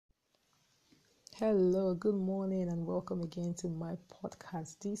Hello, good morning, and welcome again to my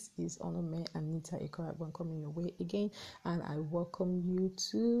podcast. This is Onome Anita Ikoragwan coming your way again, and I welcome you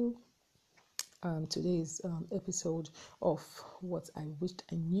to today's episode of what I wished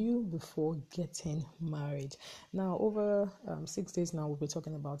I knew before getting married. Now, over 6 days now, we'll be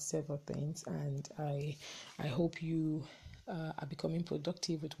talking about several things, and I hope you are becoming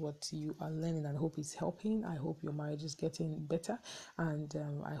productive with what you are learning, and I hope it's helping. I hope your marriage is getting better, and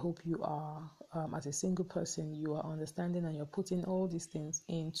I hope you are, as a single person, you are understanding and you're putting all these things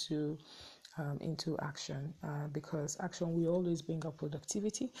into action, because action will always bring up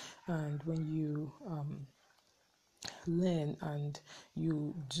productivity. And when you learn and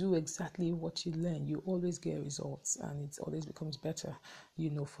you do exactly what you learn, you always get results, and it always becomes better,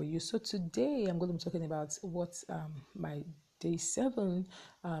 for you. So today I'm going to be talking about what my day 7,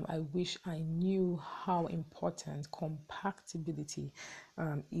 I wish I knew how important compatibility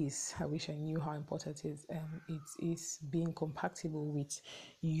is. I wish I knew how important it is being compatible with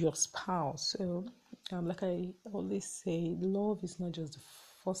your spouse. So like I always say, love is not just the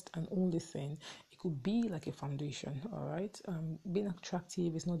first and only thing. It could be like a foundation. All right, being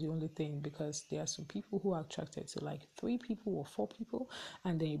attractive is not the only thing, because there are some people who are attracted to like 3 people or 4 people,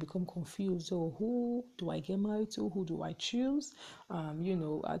 and then you become confused. So who do I get married to? Who do I choose?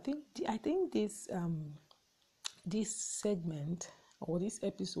 I think this segment or this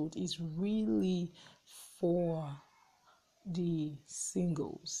episode is really for the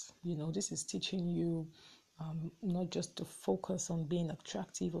singles. This is teaching you not just to focus on being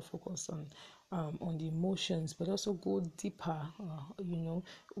attractive or focus on the emotions, but also go deeper,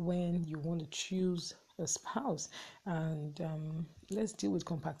 when you want to choose a spouse. And let's deal with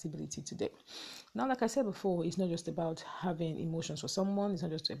compatibility today. Now, like I said before, it's not just about having emotions for someone. It's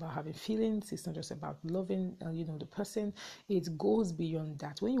not just about having feelings. It's not just about loving, the person. It goes beyond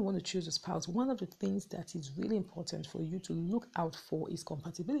that. When you want to choose a spouse, one of the things that is really important for you to look out for is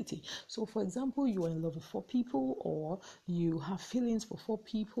compatibility. So, for example, you are in love with 4 people, or you have feelings for 4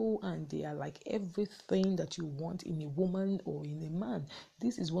 people, and they are like everything that you want in a woman or in a man.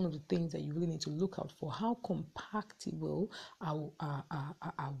 This is one of the things that you really need to look out for. How compatible are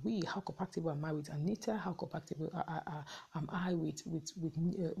we? How compatible am I with Anita? How compatible am I with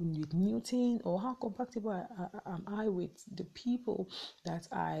Newton? Or how compatible am I with the people that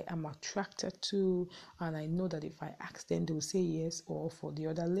I am attracted to? And I know that if I ask them, they will say yes. Or for the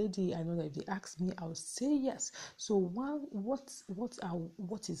other lady, I know that if they ask me, I'll say yes. So what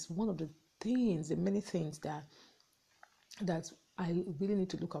is one of the things, the many things that I really need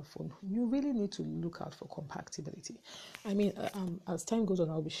to look out for? You really need to look out for compatibility. I mean, as time goes on,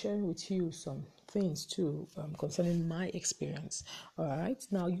 I'll be sharing with you some things too, concerning my experience. All right.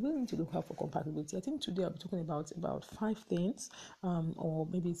 Now, you really need to look out for compatibility. I think today I'll be talking about 5 things, or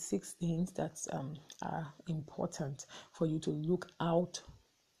maybe 6 things that are important for you to look out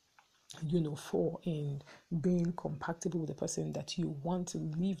for in being compatible with the person that you want to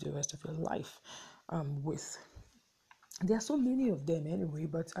live the rest of your life with. There are so many of them anyway,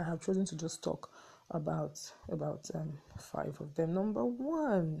 but I have chosen to just talk about 5 of them. Number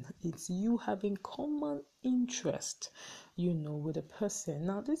 1, it's you having common interest, with a person.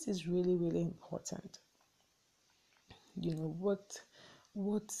 Now, this is really, really important.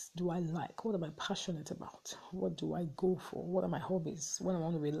 What do I like? What am I passionate about? What do I go for? What are my hobbies? When I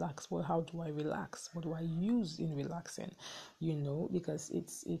want to relax, how do I relax? What do I use in relaxing? Because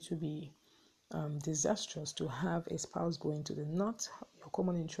it should be disastrous to have a spouse going to the north. Your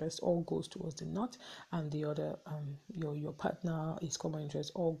common interest all goes towards the north, and the other your partner, his common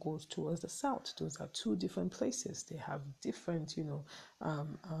interest all goes towards the south. Those are 2 different places. They have different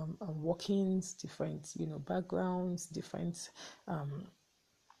workings, different backgrounds, different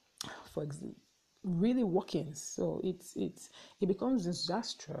for example, really working. So it becomes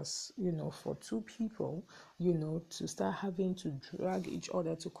disastrous, for 2 people, to start having to drag each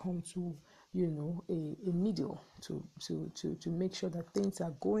other to come to a middle to make sure that things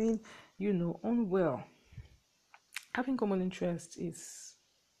are going on well. Having common interest is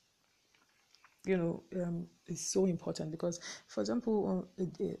so important, because, for example,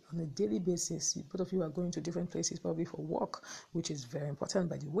 on a daily basis, both of you are going to different places, probably for work, which is very important,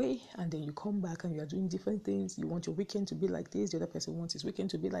 by the way. And then you come back and you are doing different things. You want your weekend to be like this, the other person wants his weekend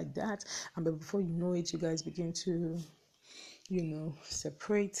to be like that, and but before you know it, you guys begin to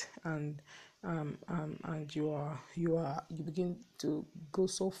separate, and you begin to go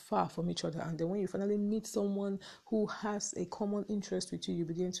so far from each other. And then when you finally meet someone who has a common interest with you, you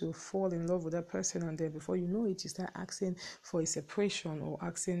begin to fall in love with that person, and then before you know it, you start asking for a separation or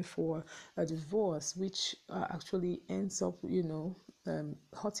asking for a divorce, which actually ends up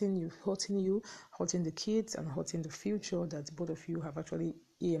hurting the kids, and hurting the future that both of you have actually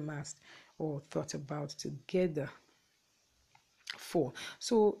earmarked or thought about together for.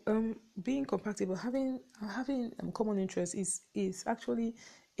 So being compatible, having common interest is actually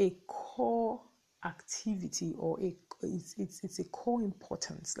a core activity, or it's a core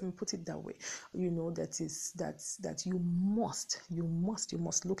importance, let me put it that way, that you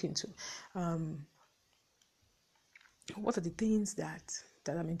must look into. What are the things that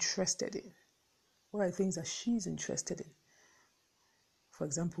I'm interested in? What are the things that she's interested in? For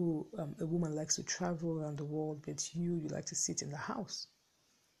example, a woman likes to travel around the world, but you like to sit in the house.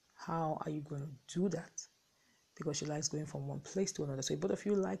 How are you going to do that? Because she likes going from one place to another. So if both of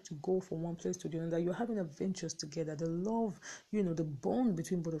you like to go from one place to the other, you're having adventures together. The love, the bond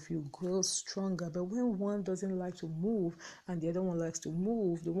between both of you grows stronger. But when one doesn't like to move and the other one likes to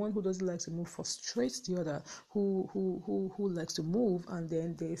move, the one who doesn't like to move frustrates the other who likes to move, and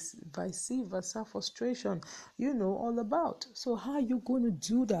then there's vice versa frustration, all about. So how are you going to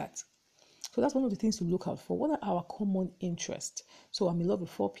do that? So that's one of the things to look out for. What are our common interests? So I'm in love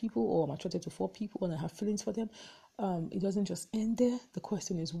with 4 people, or I'm attracted to 4 people, and I have feelings for them. It doesn't just end there. The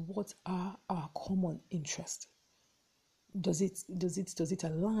question is, what are our common interests? Does it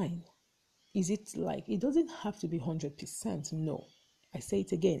align? Is it like, it doesn't have to be 100%? No. I say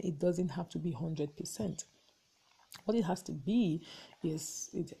it again, it doesn't have to be 100%. What it has to be is,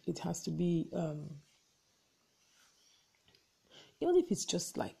 it has to be, even if it's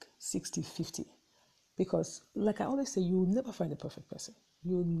just like 60-50. Because like I always say, you'll never find a perfect person.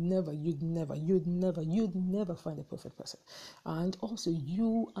 You'd never find a perfect person. And also,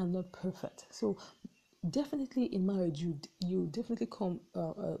 you are not perfect. So definitely in marriage, you definitely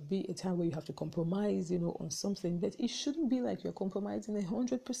be a time where you have to compromise, on something. But it shouldn't be like you're compromising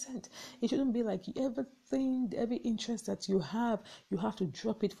 100%. It shouldn't be like every interest that you have to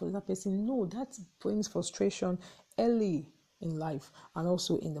drop it for that person. No, that brings frustration early in life and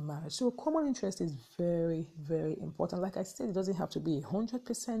also in the marriage. So common interest is very, very important. Like I said, it doesn't have to be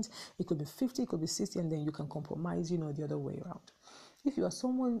 100%. It could be 50, it could be 60, and then you can compromise, the other way around. If you are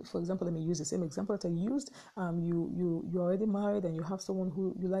someone, for example, let me use the same example that I used. You're already married and you have someone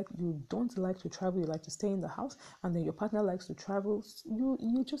who you don't like to travel, you like to stay in the house, and then your partner likes to travel.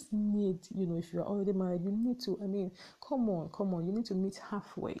 You just need, if you're already married, you need to, come on, you need to meet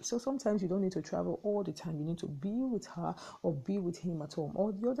halfway. So sometimes you don't need to travel all the time. You need to be with her or be with him at home,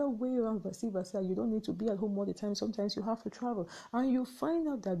 or the other way around, vice versa. You don't need to be at home all the time. Sometimes you have to travel, and you find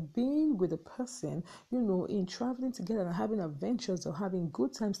out that being with a person, in traveling together and having adventures or having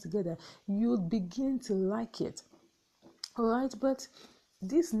good times together, you'll begin to like it. All right, but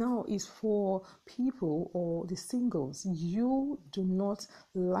this now is for people or the singles. You do not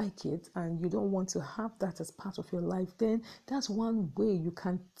like it and you don't want to have that as part of your life. Then that's one way you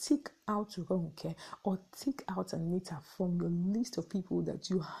can tick out Ronke, or tick out Anita from your list of people that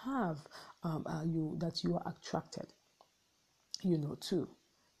you have, that you are attracted, to.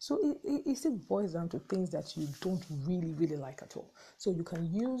 So it still boils down to things that you don't really, really like at all. So you can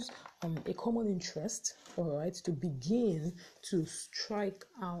use a common interest, all right, to begin to strike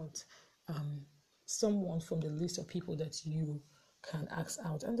out someone from the list of people that you can ask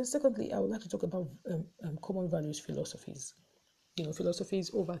out. And then secondly, I would like to talk about common values philosophies. Philosophies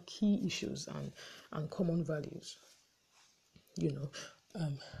over key issues and common values.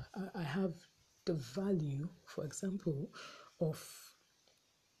 I have the value, for example, of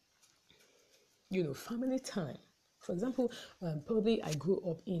family time. For example, probably I grew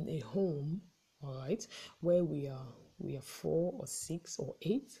up in a home, all right, where we are 4 or 6 or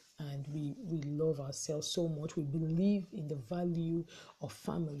 8, and we love ourselves so much. We believe in the value of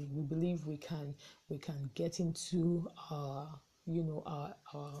family. We believe we can get into our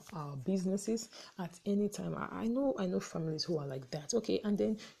businesses at any time. I know families who are like that. Okay, and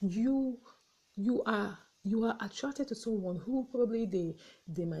then you are attracted to someone who probably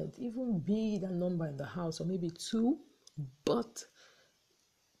they might even be the number in the house, or maybe 2, but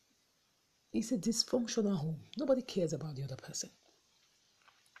it's a dysfunctional home. Nobody cares about the other person.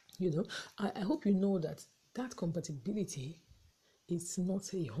 I hope you know that compatibility is not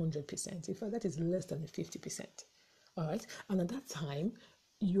 100%. In fact, that is less than 50%. All right. And at that time,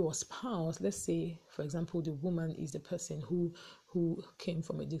 your spouse, let's say, for example, the woman is the person who came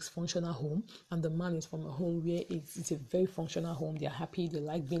from a dysfunctional home, and the man is from a home where it's a very functional home. They're happy, they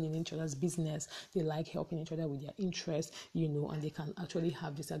like being in each other's business, they like helping each other with their interests, and they can actually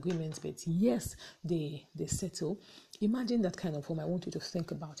have disagreements, but yes, they settle. Imagine that kind of home. I want you to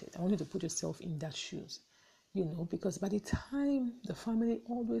think about it. I want you to put yourself in that shoes. because by the time the family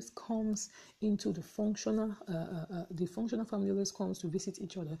always comes into the functional family always comes to visit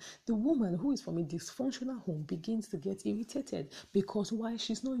each other, the woman who is from a dysfunctional home begins to get irritated because why?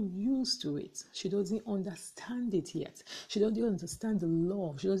 She's not used to it. She doesn't understand it yet. She doesn't understand the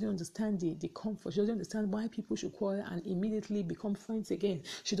love. She doesn't understand the comfort. She doesn't understand why people should quarrel and immediately become friends again.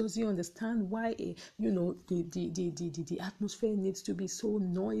 She doesn't understand why, the atmosphere needs to be so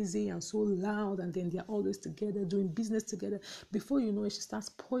noisy and so loud, and then they're always together doing business together. Before you know it, she starts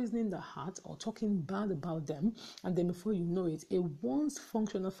poisoning the heart or talking bad about them, and then before you know it, a once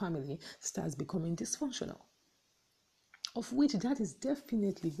functional family starts becoming dysfunctional, of which that is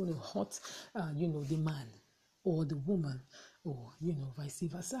definitely going to hurt the man or the woman, or vice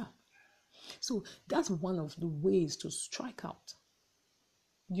versa. So that's one of the ways to strike out.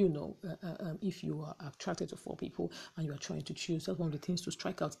 If you are attracted to four people and you are trying to choose, that's one of the things to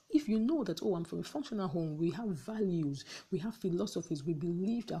strike out. If you know that, I'm from a functional home, we have values, we have philosophies, we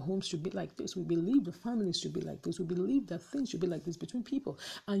believe that homes should be like this, we believe the families should be like this, we believe that things should be like this between people,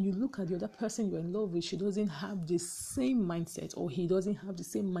 and you look at the other person you're in love with, she doesn't have the same mindset, or he doesn't have the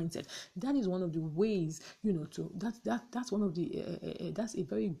same mindset, that is one of the ways, that's one of the, that's a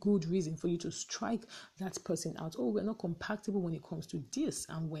very good reason for you to strike that person out. We're not compatible when it comes to this.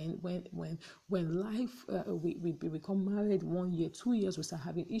 And when life, we become married 1 year, 2 years, we start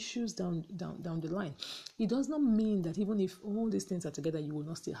having issues down the line. It does not mean that even if all these things are together, you will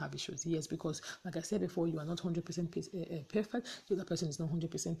not still have issues. Yes, because like I said before, you are not 100% perfect. The other person is not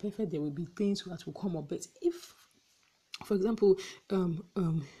 100% perfect. There will be things that will come up. But if, for example,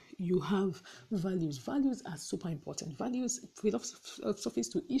 you have values. Values are super important. Values, philosophies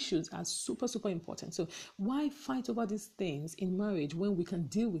to issues are super, super important. So why fight over these things in marriage when we can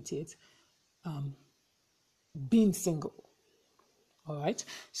deal with it being single? All right.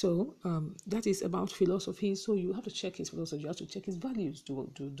 So that is about philosophy. So you have to check his philosophy. You have to check his values.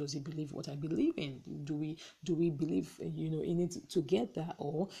 Does he believe what I believe in? Do we believe in it together,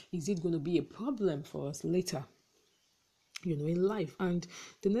 or is it going to be a problem for us later? In life. And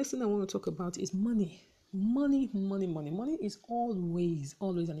the next thing I want to talk about is money. Money is always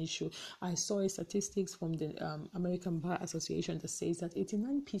an issue. I saw a statistics from the American Bar Association that says that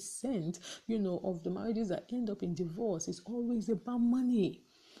 89% of the marriages that end up in divorce is always about money.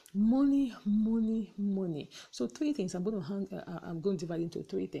 Money. So three things I'm going to divide into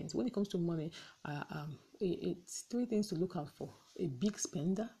three things. When it comes to money, it's three things to look out for: a big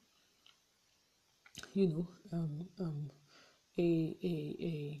spender, a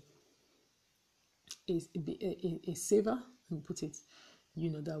saver, and put it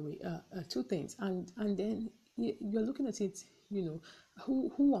that way. Two things, and then you're looking at it.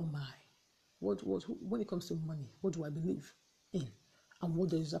 Who am I? What when it comes to money, what do I believe in, and what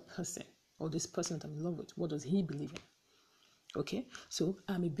does that person or this person that I'm in love with, what does he believe in? Okay, so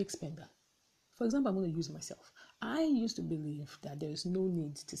I'm a big spender. For example, I'm going to use myself. I used to believe that there is no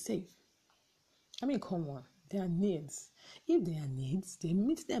need to save. I mean, come on, there are needs. If there are needs, then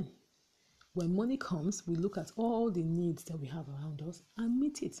meet them. When money comes, we look at all the needs that we have around us and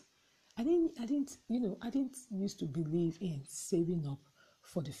meet it. I didn't used to believe in saving up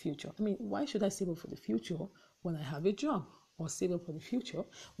for the future. I mean, why should I save up for the future when I have a job, or save up for the future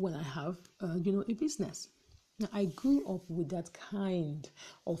when I have, a business? Now, I grew up with that kind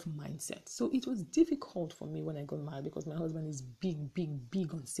of mindset. So it was difficult for me when I got married, because my husband is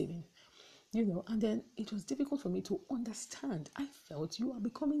big on saving. And then it was difficult for me to understand. I felt you are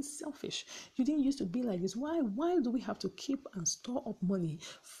becoming selfish. You didn't used to be like this. Why do we have to keep and store up money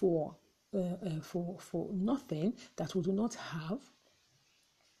for nothing that we do not have?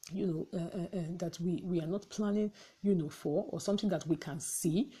 That we are not planning, for, or something that we can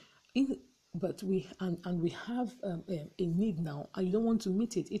see. But we have a need now, and you don't want to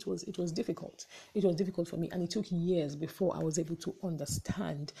meet it. It was difficult. It was difficult for me, and it took years before I was able to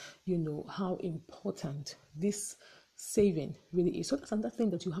understand, how important this saving really is. So that's another thing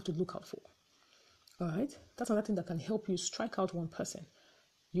that you have to look out for. All right, that's another thing that can help you strike out one person,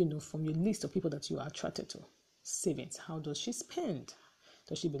 from your list of people that you are attracted to. Savings. How does she spend?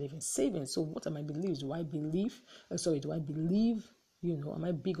 Does she believe in savings? So what are my beliefs? Do I believe? Am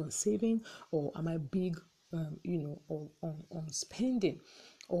I big on saving, or am I big, on spending?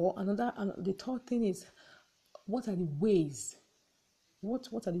 Or the third thing is, what are the ways? What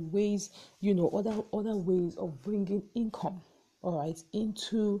are the ways, other ways of bringing income, all right,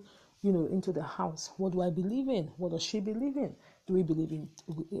 into the house? What do I believe in? What does she believe in? Do we believe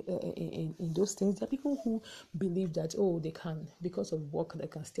in those things? There are people who believe that, oh, they can, because of work, they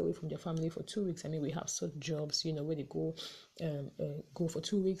can stay away from their family for 2 weeks. I mean, we have such jobs, where they go for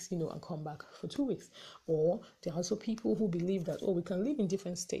 2 weeks, and come back for 2 weeks. Or there are also people who believe that, oh, we can live in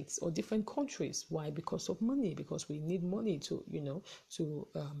different states or different countries. Why? Because of money, because we need money to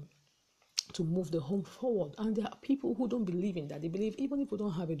move the home forward. And there are people who don't believe in that. They believe even if we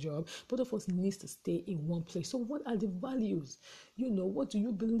don't have a job, both of us needs to stay in one place. So what are the values? What do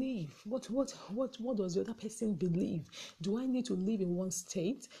you believe? What does the other person believe? Do I need to live in one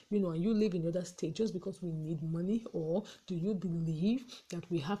state, and you live in another state just because we need money? Or do you believe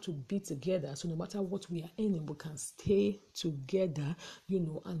that we have to be together, so no matter what we are earning, we can stay together,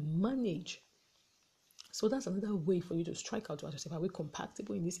 and manage? So that's another way for you to strike out to ask yourself, are we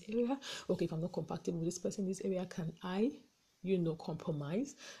compatible in this area? Okay, if I'm not compatible with this person in this area, can I,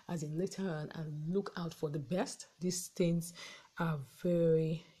 compromise as in later on and look out for the best? These things are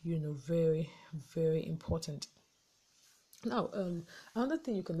very, very, very important. Now, another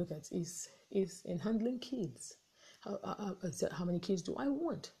thing you can look at is in handling kids. How many kids do I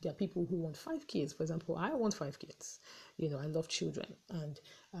want? There are people who want 5 kids. For example, I want 5 kids. I love children, and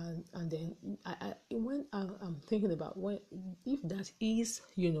then when I'm thinking about if that is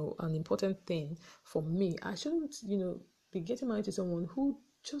an important thing for me, I shouldn't be getting married to someone who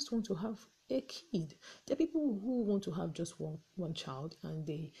just want to have a kid. There are people who want to have just one child, and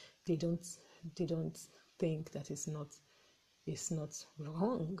they don't think that it's not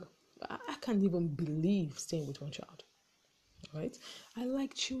wrong. I can't even believe staying with one child. Right? I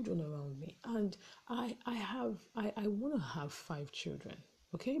like children around me, and I want to have 5 children.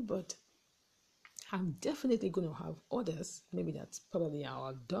 Okay, but I'm definitely going to have others. Maybe that's probably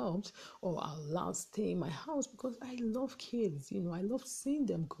our adopt or I'll stay in my house because I love kids. I love seeing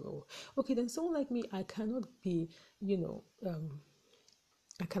them grow. Okay, then someone like me, I cannot be,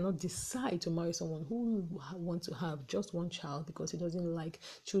 I cannot decide to marry someone who wants to have just one child because he doesn't like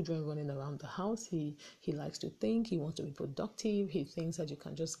children running around the house. He likes to think, he wants to be productive. He thinks that you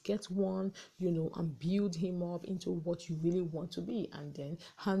can just get one, and build him up into what you really want to be, and then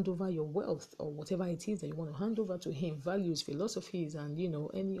hand over your wealth or whatever it is that you want to hand over to him, values, philosophies, and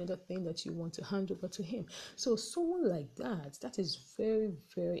any other thing that you want to hand over to him. So someone like that is very,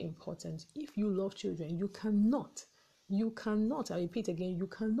 very important. If you love children, you cannot, I repeat again, you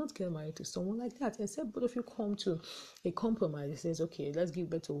cannot get married to someone like that, except both of you come to a compromise. It says, okay, let's give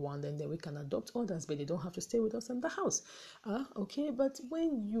birth to one, and then we can adopt others, but they don't have to stay with us in the house. Okay, but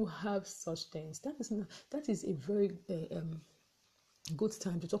when you have such things, that is a very good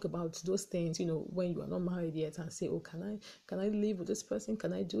time to talk about those things, when you are not married yet, and say, oh, can I live with this person?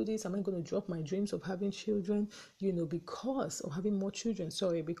 Can I do this? Am I going to drop my dreams of having children, because of having more children,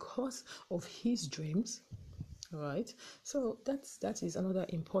 because of his dreams? All right, so that is another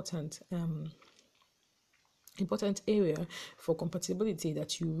important area for compatibility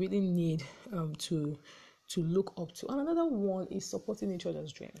that you really need to look up to. And another one is supporting each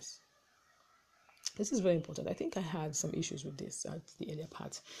other's dreams. This is very important. I think I had some issues with this at the earlier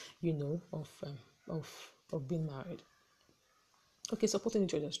part, of being married. Okay, supporting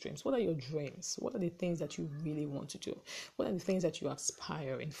each other's dreams. What are your dreams? What are the things that you really want to do? What are the things that you're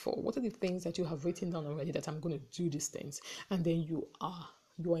aspiring for? What are the things that you have written down already that I'm going to do these things? And then you are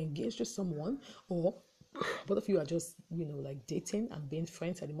engaged with someone, or both of you are just, like dating and being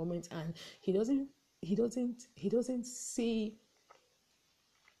friends at the moment, and he doesn't see, doesn't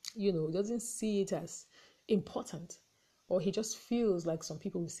see it as important. Or he just feels like some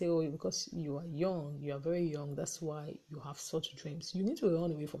people will say, oh, because you are very young, that's why you have such dreams. You need to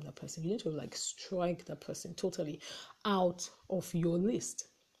run away from that person. You need to strike that person totally out of your list.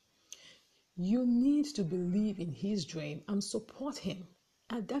 You need to believe in his dream and support him.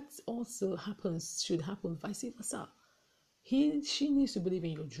 And that also should happen vice versa. She needs to believe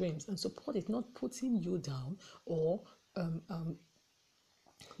in your dreams and support it, not putting you down or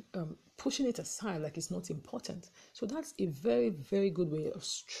pushing it aside like it's not important. So that's a very, very good way of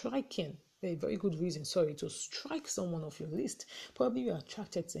striking, a very good reason, to strike someone off your list. Probably you're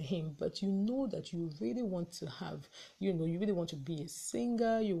attracted to him, but you know that you really want to have, you really want to be a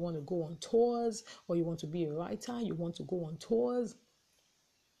singer, you want to go on tours, or you want to be a writer, you want to go on tours.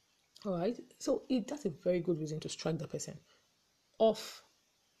 All right. So that's a very good reason to strike the person off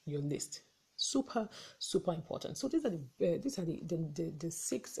your list. Super, super important. So these are the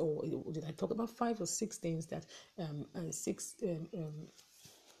 6, or did I talk about 5 or 6 things that 6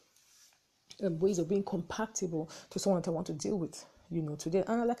 ways of being compatible to someone that I want to deal with, today.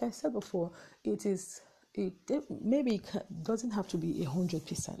 And like I said before, maybe it doesn't have to be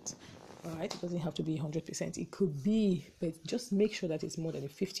 100%. All right, it doesn't have to be 100%. It could be, but just make sure that it's more than a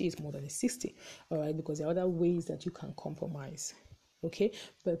 50, it's more than a 60. All right, because there are other ways that you can compromise. Okay,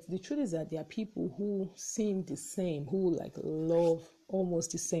 but the truth is that there are people who seem the same, who like love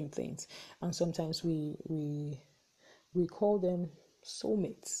almost the same things, and sometimes we call them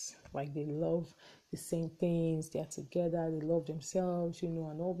soulmates. Like they love the same things, they're together, they love themselves, and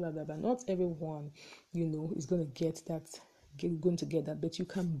all blah blah blah. Not everyone, is going to get that, but you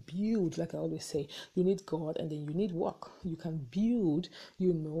can build, like I always say, you need God and then you need work. You can build,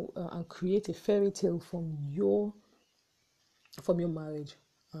 and create a fairy tale from your marriage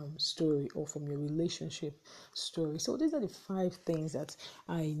story, or from your relationship story. So these are the 5 things that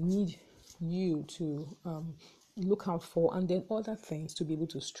I need you to look out for, and then other things to be able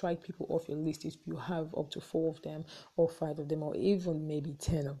to strike people off your list if you have up to 4 of them, or 5 of them, or even maybe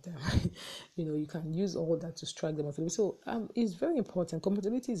 10 of them. You can use all that to strike them off your list. So it's very important.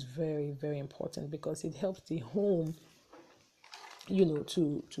 Compatibility is very, very important, because it helps the home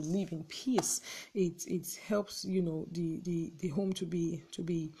to live in peace. It helps the home to be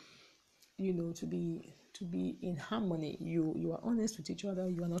to be in harmony. You are honest with each other.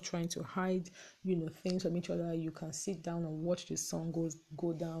 You are not trying to hide things from each other. You can sit down and watch the sun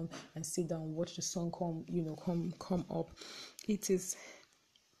go down, and sit down and watch the sun come up. It is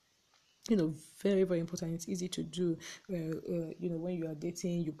very, very important. It's easy to do. When you are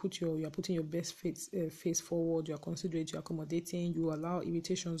dating, you are putting your best face forward. You are considerate, you are accommodating, you allow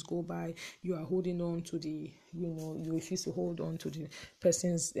irritations go by. You are holding on to you refuse to hold on to the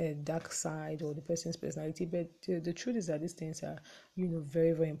person's dark side or the person's personality. But the truth is that these things are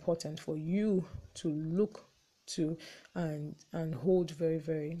very, very important for you to look to and hold very,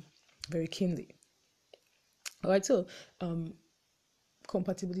 very, very keenly. All right, so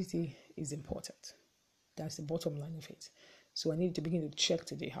compatibility is important. That's the bottom line of it. So I need to begin to check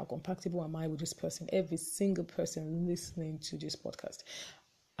today, how compatible am I with this person? Every single person listening to this podcast.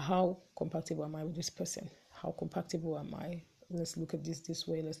 How compatible am I with this person? How compatible am I? Let's look at this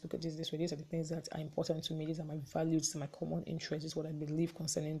way. Let's look at this way. These are the things that are important to me. These are my values. These are my common interests. This is what I believe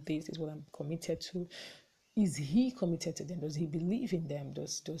concerning this. This is what I'm committed to. Is he committed to them? Does he believe in them?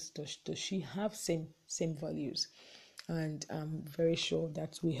 Does she have same values? And I'm very sure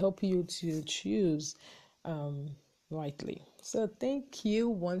that will help you to choose rightly. So thank you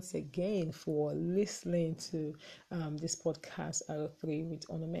once again for listening to this podcast out of 3 with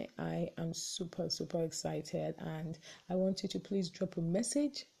Onome. I am super, super excited, and I want you to please drop a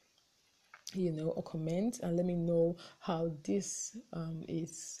message, or comment, and let me know how this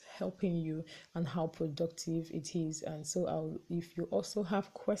is helping you and how productive it is. And so if you also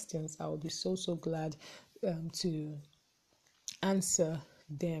have questions, I'll be so glad to answer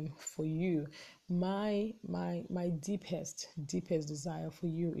them for you. My deepest desire for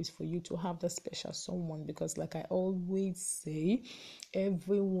you is for you to have that special someone, because like I always say,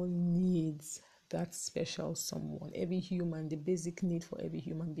 everyone needs that special someone. Every human, the basic need for every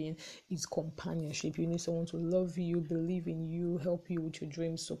human being is companionship. You need someone to love you, believe in you, help you with your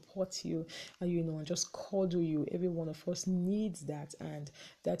dreams, support you, and and just cuddle you. Every one of us needs that, and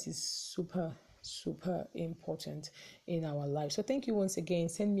that is super important in our life. So thank you once again.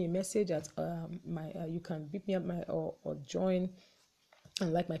 Send me a message at you can beat me up or join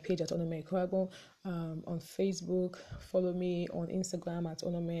and like my page at Onome Ikaragbon on Facebook. Follow me on Instagram at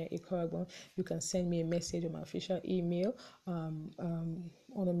Onome Ikaragbon. You can send me a message on my official email,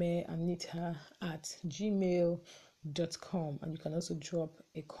 onomeanita@gmail.com, and you can also drop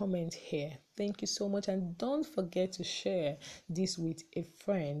a comment here. Thank you so much, and don't forget to share this with a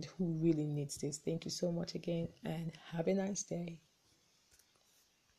friend who really needs this. Thank you so much again, and have a nice day.